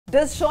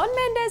Does Shawn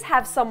Mendes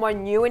have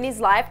someone new in his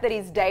life that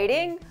he's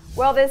dating?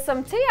 Well, there's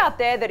some tea out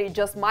there that he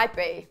just might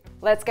be.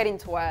 Let's get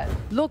into it.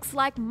 Looks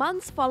like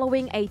months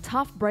following a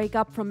tough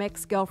breakup from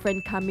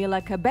ex-girlfriend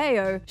Camila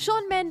Cabello,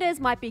 Shawn Mendes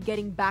might be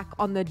getting back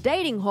on the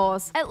dating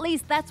horse. At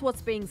least that's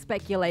what's being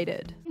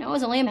speculated. It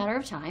was only a matter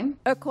of time.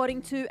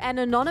 According to an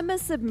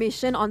anonymous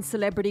submission on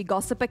celebrity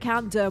gossip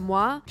account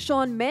Deuxmoi,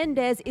 Shawn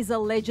Mendes is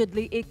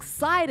allegedly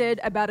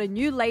excited about a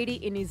new lady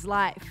in his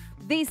life.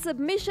 The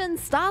submission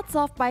starts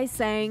off by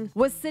saying,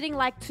 was sitting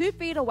like 2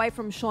 feet away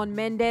from Shawn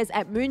Mendes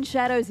at Moon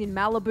Shadows in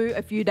Malibu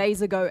a few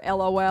days ago,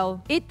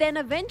 lol. It then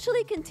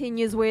eventually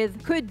continues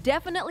with, could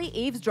definitely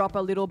eavesdrop a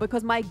little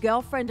because my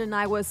girlfriend and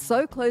I were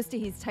so close to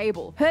his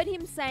table. Heard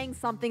him saying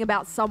something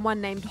about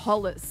someone named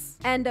Hollis.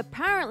 And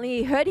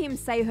apparently heard him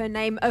say her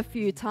name a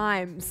few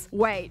times.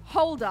 Wait,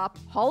 hold up,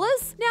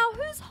 Hollis? Now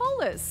who's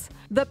Hollis?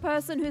 The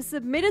person who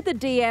submitted the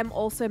DM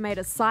also made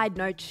a side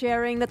note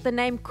sharing that the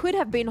name could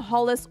have been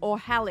Hollis or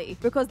Hallie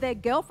because their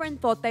girlfriend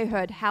thought they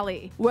heard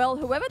Hallie. Well,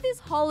 whoever this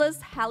Hollis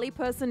Hallie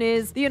person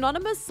is, the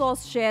anonymous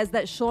source shares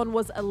that Shawn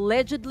was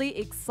allegedly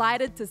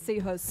excited to see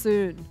her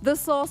soon. The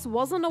source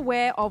wasn't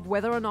aware of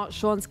whether or not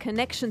Shawn's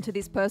connection to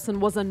this person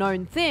was a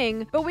known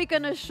thing, but we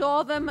can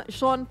assure them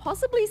Shawn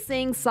possibly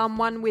seeing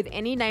someone with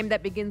any name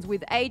that begins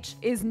with H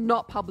is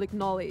not public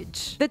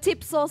knowledge. The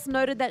tip source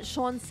noted that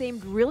Shawn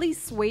seemed really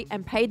sweet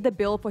and paid the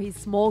bill for his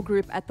small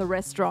group at the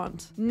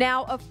restaurant.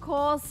 Now, of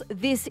course,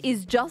 this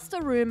is just a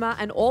rumor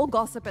and all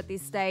gossip at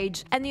this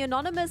stage, and the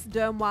anonymous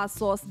Deuxmoi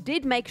source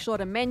did make sure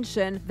to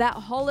mention that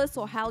Hollis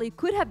or Hallie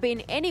could have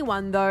been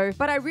anyone though,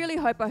 but I really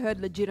hope I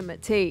heard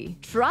legitimate tea.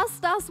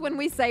 Trust us when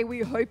we say we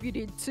hope you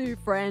did too,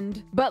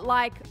 friend. But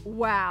like,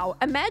 wow,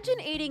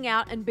 imagine eating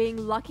out and being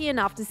lucky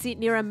enough to sit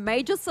near a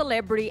major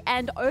celebrity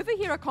and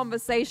overhear a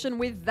conversation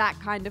with that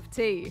kind of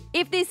tea.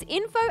 If this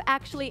info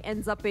actually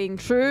ends up being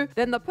true,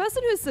 then the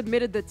person who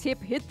submitted the tip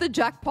hit the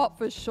jackpot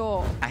for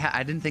sure.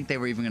 I didn't think they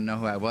were even gonna know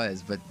who I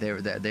was, but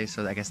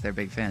so I guess they're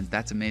big fans.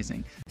 That's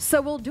amazing. So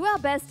we'll do our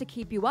best to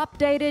keep you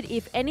updated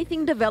if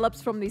anything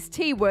develops from this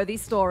tea-worthy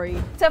story.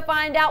 To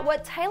find out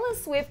what Taylor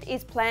Swift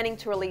is planning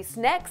to release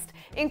next,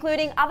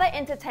 including other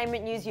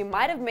entertainment news you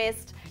might have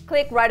missed,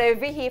 click right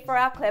over here for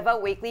our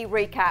Clevver weekly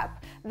recap.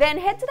 Then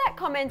head to that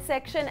comment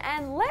section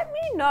and let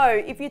me know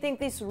if you think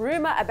this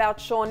rumor about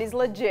Shawn is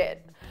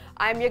legit.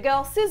 I'm your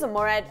girl Sussan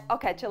Mourad. I'll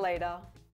catch you later.